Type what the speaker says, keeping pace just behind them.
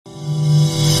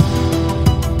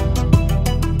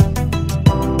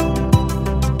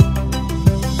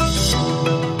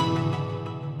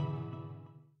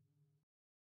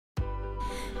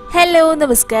Hello,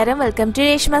 നമസ്കാരം. Welcome to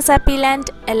Reshmahappyland.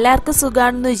 എല്ലാവർക്കും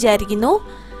സുഖാണെന്ന് വിചാരിക്കുന്നു.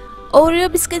 ഓറിയോ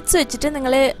ബിസ്ക്കറ്റ്സ് വെച്ചിട്ട്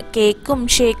നിങ്ങൾ കേക്കും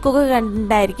ഷേക്കും ഒക്കെ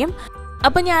കണ്ടിട്ടുണ്ടായിരിക്കും.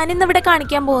 അപ്പോൾ ഞാൻ ഇന്ന് ഇവിടെ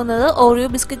കാണിക്കാൻ പോകുന്നത് ഓറിയോ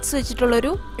ബിസ്ക്കറ്റ്സ് വെച്ചിട്ടുള്ള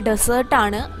ഒരു ഡെസേർട്ട്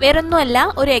ആണ്. വേറൊന്നുമല്ല,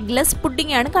 ഒരു എഗ്ലെസ്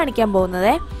പുഡിംഗ് ആണ് കാണിക്കാൻ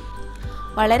പോകുന്നത്.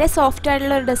 വളരെ സോഫ്റ്റ്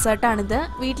ആയിട്ടുള്ള ഒരു ഡെസേർട്ട് ആണിത്.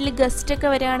 വീട്ടിൽ ഗസ്റ്റ് ഒക്കെ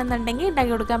വരികയാണെന്നുണ്ടെങ്കിൽ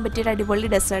ഉണ്ടാക്കി കൊടുക്കാൻ പറ്റിയ ഒരു അടിപൊളി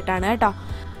ഡെസേർട്ട് ആണ് കേട്ടോ.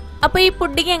 അപ്പോൾ ഈ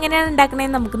പുഡിംഗ് എങ്ങനെയാണ്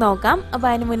ഉണ്ടാക്കണതെന്ന് നമുക്ക് നോക്കാം. അപ്പോൾ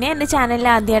അതിന് മുന്നേ എൻ്റെ ചാനലിൽ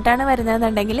ആദ്യമായിട്ടാണ്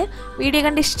വരുന്നതെന്നുണ്ടെങ്കിൽ വീഡിയോ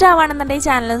കണ്ട് ഇഷ്ടമാണെന്നുണ്ടെങ്കിൽ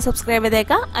ചാനൽ സബ്സ്ക്രൈബ്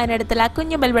ചെയ്തേക്കാം. അതിനടുത്തുള്ള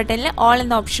കുഞ്ഞു ബെൽ ബട്ടണിൽ ഓൾ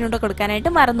എന്ന ഓപ്ഷൻ കൂടെ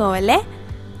കൊടുക്കാനായിട്ട് മറന്നു പോവല്ലേ.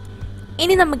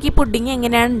 ഇനി നമുക്ക് ഈ പുഡിംഗ്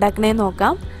എങ്ങനെയാണ് ഉണ്ടാക്കണതെന്ന്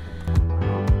നോക്കാം.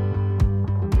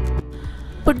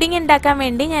 പുഡിംഗ് ഉണ്ടാക്കാൻ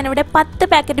വേണ്ടി ഞാനിവിടെ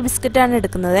 10 പാക്കറ്റ് ബിസ്ക്കറ്റാണ്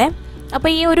എടുക്കുന്നത്.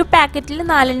 അപ്പോൾ ഈ ഒരു പാക്കറ്റിൽ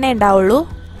 4 എണ്ണേ ഉണ്ടാവുള്ളൂ.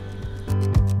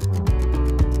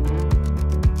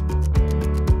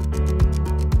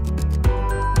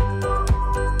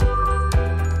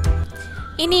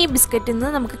 ഇനി ഈ ബിസ്ക്കറ്റിൽ നിന്ന്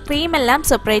നമുക്ക് ക്രീം എല്ലാം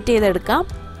സെപ്പറേറ്റ് ചെയ്തെടുക്കാം.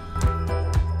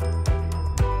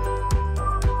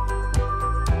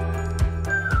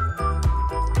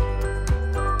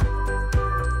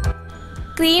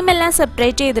 ക്രീം എല്ലാം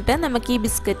സെപ്പറേറ്റ് ചെയ്തിട്ട് നമുക്ക് ഈ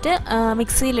ബിസ്ക്കറ്റ്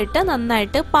മിക്സിയിലിട്ട്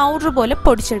നന്നായിട്ട് പൗഡർ പോലെ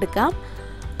പൊടിച്ചെടുക്കാം.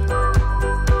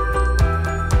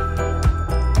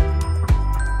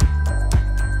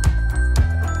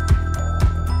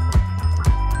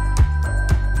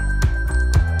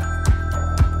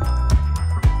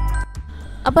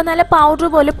 അപ്പോൾ നല്ല പൗഡർ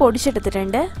പോലെ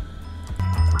പൊടിച്ചെടുത്തിട്ടുണ്ട്.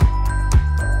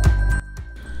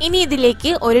 ഇനി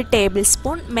ഇതിലേക്ക് 1 ടേബിൾ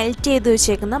സ്പൂൺ മെൽറ്റ് ചെയ്ത്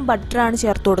വെച്ചേക്കുന്ന ബട്ടറാണ്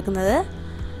ചേർത്ത് കൊടുക്കുന്നത്.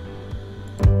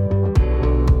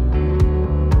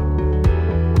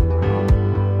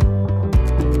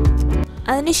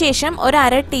 അതിനുശേഷം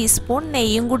 1/2 ടീസ്പൂൺ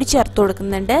നെയ്യും കൂടി ചേർത്ത്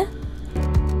കൊടുക്കുന്നുണ്ട്.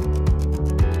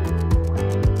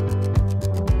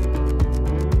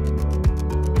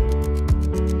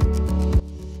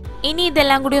 ഇനി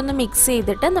ഇതെല്ലാം കൂടി ഒന്ന് മിക്സ്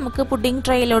ചെയ്തിട്ട് നമുക്ക് പുഡിംഗ്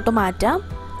ട്രേയിലോട്ട് മാറ്റാം.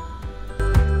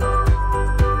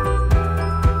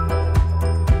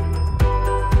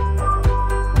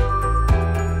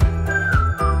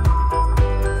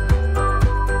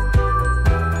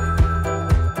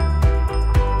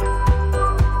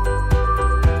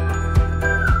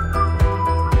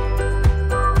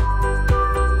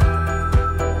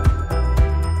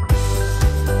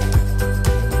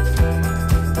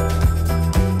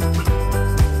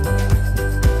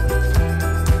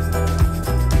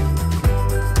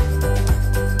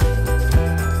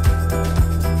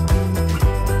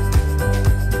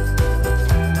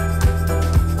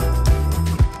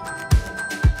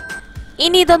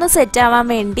 ഇനി ഇതൊന്ന് സെറ്റ് ആവാൻ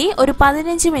വേണ്ടി ഒരു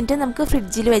 15 മിനിറ്റ് നമുക്ക്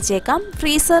ഫ്രിഡ്ജിൽ വെച്ചേക്കാം.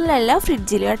 ഫ്രീസറിലല്ല,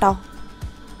 ഫ്രിഡ്ജിൽ കേട്ടോ.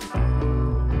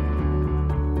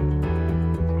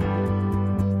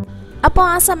 അപ്പോൾ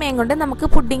ആ സമയം കൊണ്ട് നമുക്ക്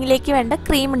പുഡിങ്ങിലേക്ക് വേണ്ട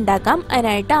ക്രീം ഉണ്ടാക്കാം.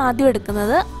 അതിനായിട്ട് ആദ്യം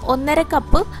എടുക്കുന്നത് 1.5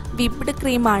 കപ്പ് വിപ്ഡ്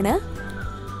ക്രീമാണ്.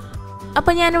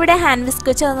 അപ്പോൾ ഞാനിവിടെ ഹാൻഡ് വിസ്ക്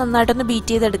വെച്ച് അത് നന്നായിട്ടൊന്ന്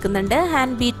ബീറ്റ് ചെയ്തെടുക്കുന്നുണ്ട്.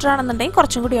 ഹാൻഡ് ബീറ്റർ ആണെന്നുണ്ടെങ്കിൽ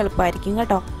കുറച്ചും കൂടി എളുപ്പമായിരിക്കും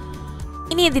കേട്ടോ.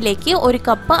 ഇനി ഇതിലേക്ക് 1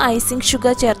 കപ്പ് ഐസിങ്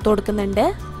ഷുഗർ ചേർത്ത് കൊടുക്കുന്നുണ്ട്.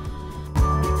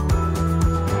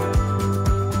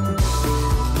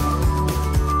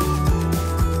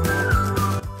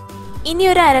 ഇനി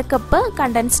 1/2 കപ്പ്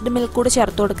കണ്ടൻസ്ഡ് മിൽക്ക് കൂടി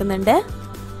ചേർത്ത് കൊടുക്കുന്നുണ്ട്.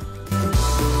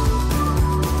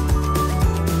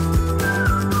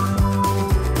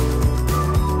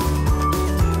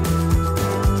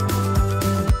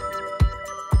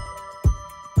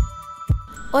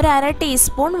 ഒരു 1/2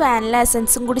 ടീസ്പൂൺ വാനില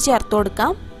എസൻസും കൂടി ചേർത്ത്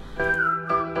കൊടുക്കാം.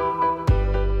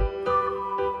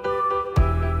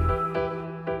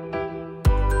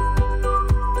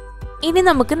 ഇനി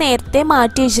നമുക്ക് നേരത്തെ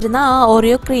മാറ്റി വെച്ചിരുന്ന ആ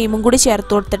ഓറിയോ ക്രീമും കൂടി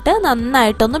ചേർത്ത് കൊടുത്തിട്ട്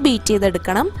നന്നായിട്ടൊന്ന് ബീറ്റ്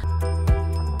ചെയ്തെടുക്കണം.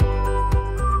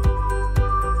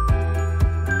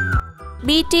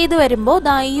 ബീറ്റ് ചെയ്ത് വരുമ്പോൾ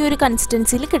ദാ ഈ ഒരു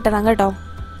കൺസിസ്റ്റൻസിയിൽ കിട്ടണം കേട്ടോ.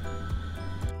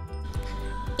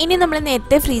 ഇനി നമ്മൾ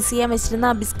നേരത്തെ ഫ്രീസ് ചെയ്യാൻ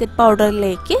വെച്ചിരുന്ന ആ ബിസ്ക്കറ്റ്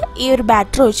പൗഡറിലേക്ക് ഈ ഒരു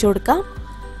ബാറ്റർ ഒഴിച്ചു കൊടുക്കാം.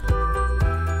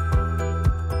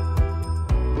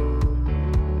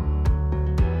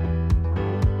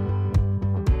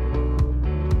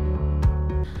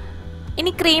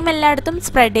 ഇനി ക്രീം എല്ലായിടത്തും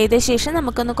സ്പ്രെഡ് ചെയ്ത ശേഷം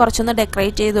നമുക്കൊന്ന് കുറച്ചൊന്ന്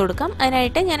ഡെക്കറേറ്റ് ചെയ്ത് കൊടുക്കാം.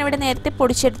 അതിനായിട്ട് ഞാനിവിടെ നേരത്തെ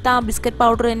പൊടിച്ചെടുത്ത ആ ബിസ്ക്കറ്റ്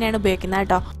പൗഡർ തന്നെയാണ് ഉപയോഗിക്കുന്നത്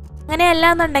കേട്ടോ. അങ്ങനെ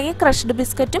അല്ലാന്നുണ്ടെങ്കിൽ ക്രഷ്ഡ്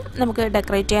ബിസ്ക്കറ്റും നമുക്ക്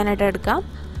ഡെക്കറേറ്റ് ചെയ്യാനായിട്ട് എടുക്കാം.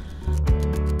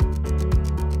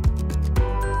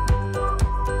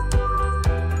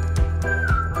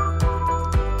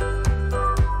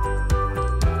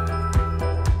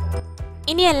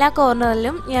 ഇനി എല്ലാ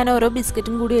കോർണറിലും ഞാൻ ഓരോ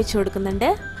ബിസ്ക്കറ്റും കൂടി വെച്ച്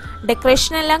കൊടുക്കുന്നുണ്ട്.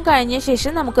 ഡെക്കറേഷൻ എല്ലാം കഴിഞ്ഞ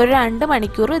ശേഷം നമുക്കൊരു 2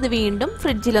 മണിക്കൂർ ഇത് വീണ്ടും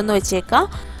ഫ്രിഡ്ജിലൊന്ന് വെച്ചേക്കാം.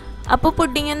 അപ്പോൾ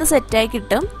പുഡിംഗ് ഒന്ന് സെറ്റായി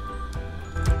കിട്ടും.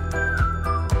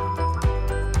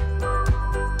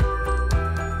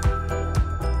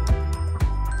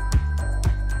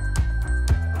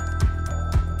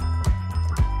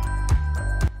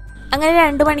 അങ്ങനെ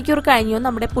 2 മണിക്കൂർ കഴിഞ്ഞു.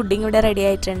 നമ്മുടെ പുഡിംഗ് ഇവിടെ റെഡി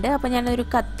ആയിട്ടുണ്ട്. അപ്പോൾ ഞാനൊരു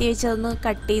കത്തി വെച്ച് അതൊന്ന്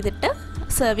കട്ട് ചെയ്തിട്ട്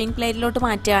സെർവിങ് പ്ലേറ്റിലോട്ട്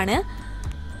മാറ്റുകയാണ്.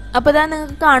 അപ്പോൾ ഇതാ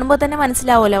നിങ്ങൾക്ക് കാണുമ്പോൾ തന്നെ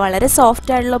മനസ്സിലാവുമല്ലോ, വളരെ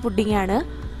സോഫ്റ്റ് ആയിട്ടുള്ള പുഡിംഗ് ആണ്.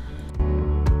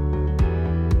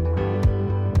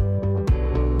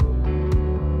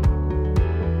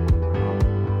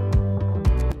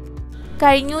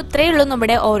 കഴിഞ്ഞു. ഇത്രയേ ഉള്ളൂ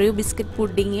നമ്മുടെ ഓറിയോ ബിസ്ക്കറ്റ്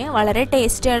പുഡിങ്. വളരെ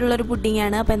ടേസ്റ്റി ആയിട്ടുള്ളൊരു പുഡിംഗ്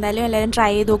ആണ്. അപ്പോൾ എന്തായാലും എല്ലാവരും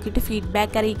ട്രൈ ചെയ്ത് നോക്കിയിട്ട്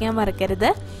ഫീഡ്ബാക്ക് അറിയിക്കാൻ മറക്കരുത്.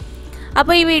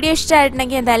 അപ്പോൾ ഈ വീഡിയോ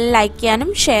ഇഷ്ടമായിട്ടുണ്ടെങ്കിൽ എന്തായാലും ലൈക്ക് ചെയ്യാനും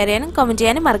ഷെയർ ചെയ്യാനും കമൻറ്റ്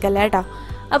ചെയ്യാനും മറക്കല്ല കേട്ടോ.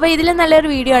 അപ്പോൾ ഇതിൽ നല്ലൊരു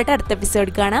വീഡിയോ ആയിട്ട് അടുത്ത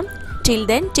എപ്പിസോഡ് കാണാം. Till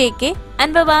then take care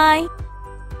and by.